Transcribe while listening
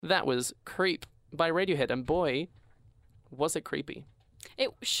That was Creep by Radiohead, and boy, was it creepy.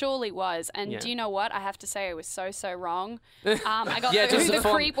 It surely was. And Yeah. do you know what? I have to say I was so wrong. I got Yeah, who just the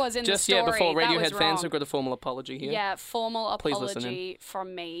before- creep was in the Just, story. before That was Radiohead fans, wrong. we've got a formal apology here. Yeah, formal Please listen apology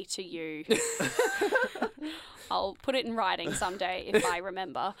from me to you. I'll put it in writing someday if I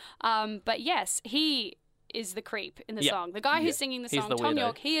remember. But yes, he is the creep in the Yeah. song. The guy who's singing the He's song, the Tom weirdo.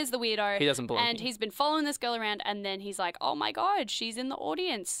 York, he is the weirdo. He doesn't belong And here. he's been following this girl around, and then he's like, oh my God, she's in the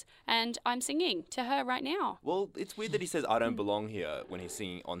audience, and I'm singing to her right now. Well, it's weird that he says, I don't belong here when he's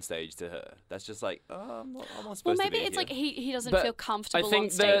singing on stage to her. That's just like, I'm not Well, supposed to maybe be it's here. like he doesn't But feel comfortable I think on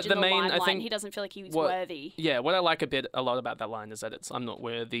stage the in the main- I limelight. think He doesn't feel like he's what- worthy. Yeah, what I like a lot about that line is that it's I'm not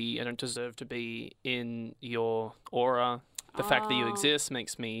worthy, I don't deserve to be in your aura. The fact that you exist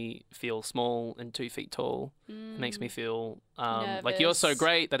makes me feel small and 2 feet tall. It makes me feel like you're so Nervous.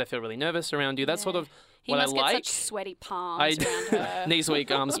 great that I feel really nervous around you. That's sort of He what I must get like. such sweaty palms around her. Knees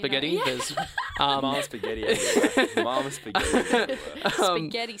weak, arms spaghetti. There's, Mom spaghetti everywhere. Mom spaghetti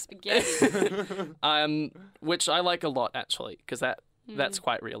everywhere. Spaghetti. which I like a lot actually, because that's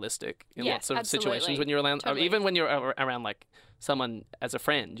quite realistic in Yeah, lots of absolutely. situations when you're around. Totally. Even when you're around like someone as a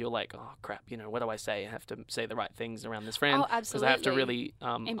friend, you're like, oh crap, what do I say? I have to say the right things around this friend Oh, I have to absolutely. really,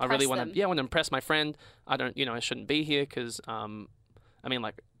 I really Impress want them. to, want to impress my friend. I don't, I shouldn't be here because,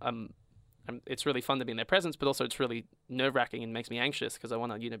 it's really fun to be in their presence, but also it's really nerve wracking and makes me anxious because I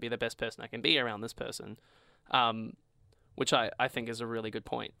want to, be the best person I can be around this person. Which I think is a really good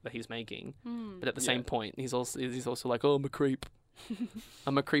point that he's making. But at the same point, he's also like, oh, I'm a creep.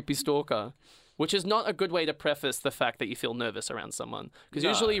 I'm a creepy stalker. Which is not a good way to preface the fact that you feel nervous around someone. Because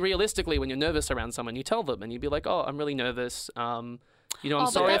usually, realistically, when you're nervous around someone, you tell them and you'd be like, oh, I'm really nervous. I'm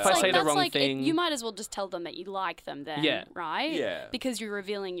sorry if I say the wrong thing. You might as well just tell them that you like them then, Yeah. right? Yeah. Because you're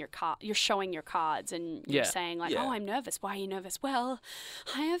revealing you're showing your cards and you're Yeah. saying like, Yeah. oh, I'm nervous. Why are you nervous? Well,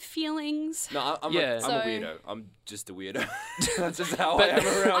 I have feelings. No, I'm Yeah. a So- weirdo. I'm just a weirdo. That's just how I am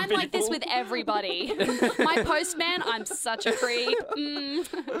around I'm people. like this with everybody. My postman, I'm such a creep.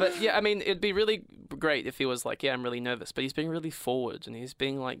 But yeah, it'd be really great if he was like, yeah, I'm really nervous. But he's being really forward and he's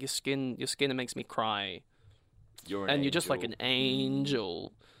being like, your skin makes me cry. You're And you're just like an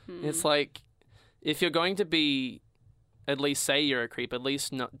angel. It's like, if you're going to be, at least say you're a creep, at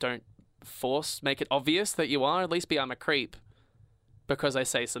least don't make it obvious that you are. At least be, I'm a creep. Because I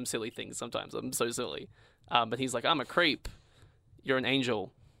say some silly things sometimes. I'm so silly. But he's like, I'm a creep. You're an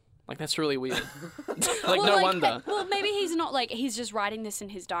angel. Like, that's really weird. No wonder. Well, maybe he's not like, he's just writing this in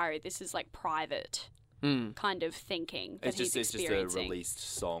his diary. This is like private kind of thinking that It's just a experiencing. released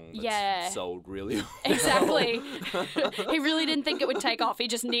song that's Yeah. sold really well. Exactly. He really didn't think it would take off. He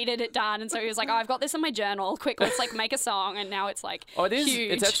just needed it done. And so he was like, oh, I've got this in my journal. Quick, let's like make a song. And now it's like Oh, it is.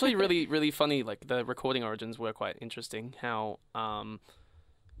 huge. It's actually really, really funny. Like, the recording origins were quite interesting. How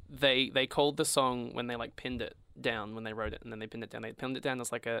they called the song when they like pinned it down when they wrote it, and then they pinned it down. They pinned it down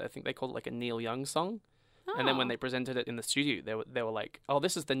as like I think they called it like a Neil Young song. And then when they presented it in the studio, they were like, "Oh,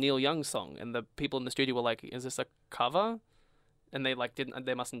 this is the Neil Young song," and the people in the studio were like, "Is this a cover?" And they like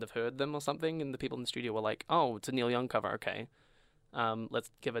they mustn't have heard them or something, and the people in the studio were like, "Oh, it's a Neil Young cover, okay,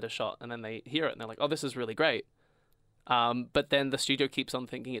 let's give it a shot." And then they hear it and they're like, "Oh, this is really great." But then the studio keeps on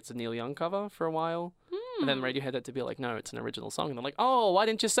thinking it's a Neil Young cover for a while, and then Radiohead had to be like, "No, it's an original song." And they're like, "Oh, why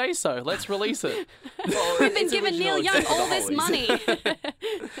didn't you say so? Let's release it." We've been giving Neil Young all this money.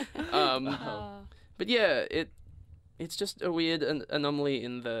 But yeah, it's just a weird anomaly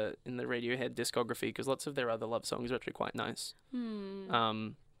in the Radiohead discography because lots of their other love songs are actually quite nice.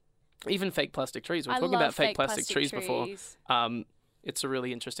 Even Fake Plastic Trees. We were talking about Fake Plastic Trees before. It's a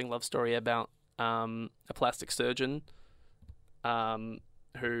really interesting love story about a plastic surgeon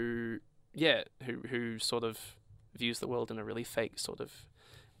who sort of views the world in a really fake sort of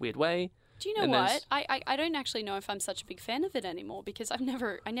weird way. Do you know And what? there's- I don't actually know if I'm such a big fan of it anymore because I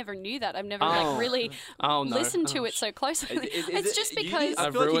never knew that. I've never like really listened to it so closely. It's just because I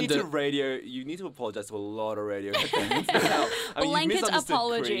I've feel like ruined you need to apologize to a lot of radio fans now. I mean, you blanket misunderstood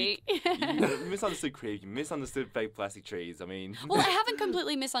apology. Creep. You misunderstood Creep. You misunderstood Fake Plastic Trees. I mean, Well, I haven't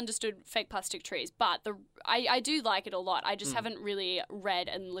completely misunderstood Fake Plastic Trees, but I do like it a lot. I just haven't really read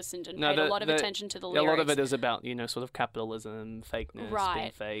and listened and paid a lot of attention to the lyrics. A lot of it is about, sort of capitalism, fakeness, being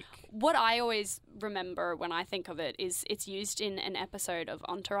Right. fake. What I always remember when I think of it is it's used in an episode of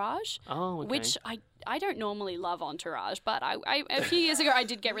Entourage, Oh, okay. which I don't normally love Entourage, but I a few years ago I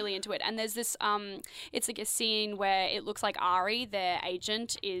did get really into it. And there's this it's like a scene where it looks like Ari, their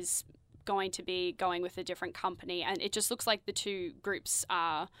agent, is going to be going with a different company, and it just looks like the two groups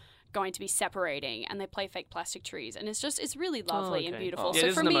are going to be separating, and they play Fake Plastic Trees, and it's really lovely and okay. beautiful. Oh. So It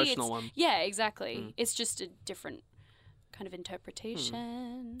is for an me, emotional it's, one. yeah, exactly. It's just a different kind of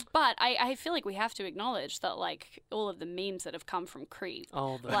interpretation. But I feel like we have to acknowledge that, like, all of the memes that have come from Creep.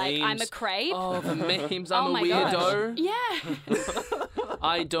 Oh, the like, memes. I'm a crepe. Oh, the memes. I'm Oh a my weirdo. Yeah.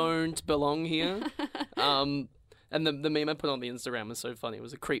 I don't belong here. And the meme I put on the Instagram was so funny. It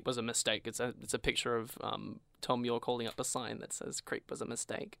was a creep was a mistake. It's a picture of Tom York holding up a sign that says creep was a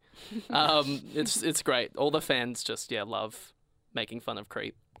mistake. It's great. All the fans just love making fun of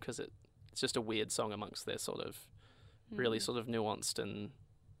Creep because it's just a weird song amongst their sort of really sort of nuanced and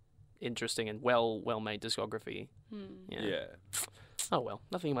interesting and well made discography. Yeah. Oh well,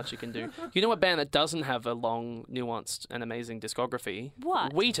 nothing much you can do. You know a band that doesn't have a long, nuanced, and amazing discography?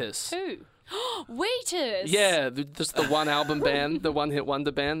 What? Wheatus. Who? Wheatus! Yeah, just the one album band, the one hit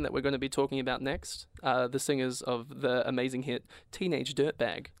wonder band that we're going to be talking about next. The singers of the amazing hit Teenage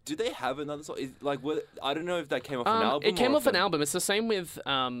Dirtbag. Do they have another song? I don't know if that came off an album. It came off an album. It's the same with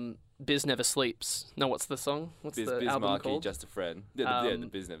Biz Never Sleeps. No, what's the song? What's the album Markey, called? Just a Friend. The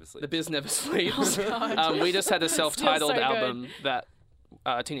Biz Never Sleeps. The Biz Never Sleeps. Oh, God. We just had a self-titled so good. album that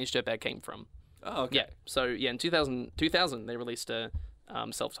Teenage Dirtbag came from. Oh, okay. Yeah. So in 2000 they released a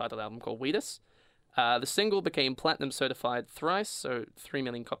self-titled album called Wheatus. The single became platinum certified thrice, so 3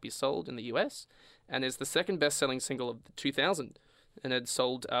 million copies sold in the US, and is the second best-selling single of 2000, and had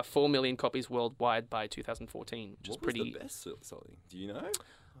sold 4 million copies worldwide by 2014, which is pretty. What was the best-selling? Do you know?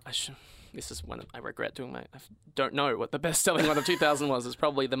 This is one I regret doing. I don't know what the best-selling one of 2000 was. It's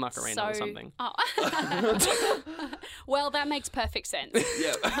probably the Macarena or something. Oh. Well, that makes perfect sense.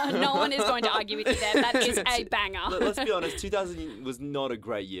 Yeah. No one is going to argue with you there. That is a banger. Let's be honest, 2000 was not a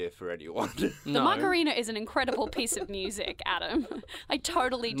great year for anyone. The Macarena is an incredible piece of music, Adam. I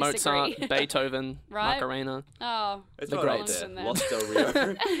totally disagree. Mozart, Beethoven, Right? Macarena. Oh, It's The right up greats. there. Lost Del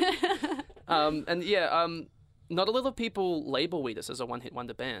Rio. Not a lot of people label Wheatus as a one-hit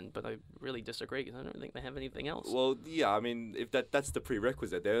wonder band, but I really disagree because I don't think they have anything else. Well, yeah, I mean, if that's the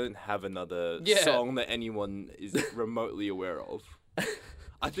prerequisite, they don't have another song that anyone is remotely aware of.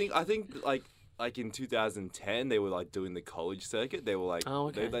 I think like in 2010 they were like doing the college circuit. They were like,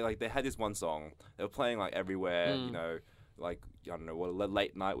 they had this one song. They were playing like everywhere, you know, like I don't know what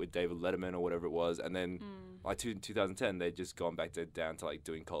late night with David Letterman or whatever it was, and then like 2010 they'd just gone back down to like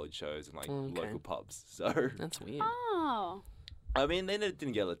doing college shows and like local pubs. So That's weird. Oh. I mean, they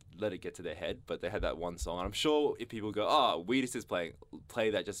didn't let it get to their head, but they had that one song. And I'm sure if people go, "Oh, Wheatus is playing, play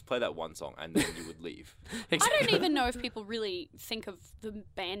that one song," and then you would leave. I don't even know if people really think of the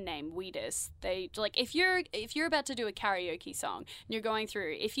band name Wheatus. They like if you're about to do a karaoke song and you're going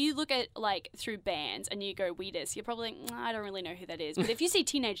through, if you look at like through bands and you go Wheatus, you're probably like, I don't really know who that is. But if you see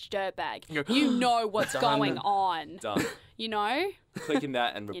Teenage Dirtbag, you know what's going on. Done. You know? Clicking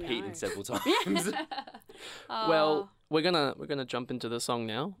that and repeating know. several times. Well, we're gonna jump into the song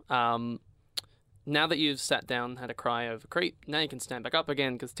now. Now that you've sat down, had a cry over Creep, now you can stand back up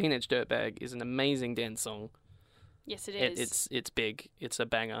again because Teenage Dirtbag is an amazing dance song. Yes, it is. It's big. It's a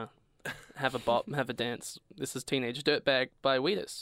banger. Have a bop, have a dance. This is Teenage Dirtbag by Wheatus.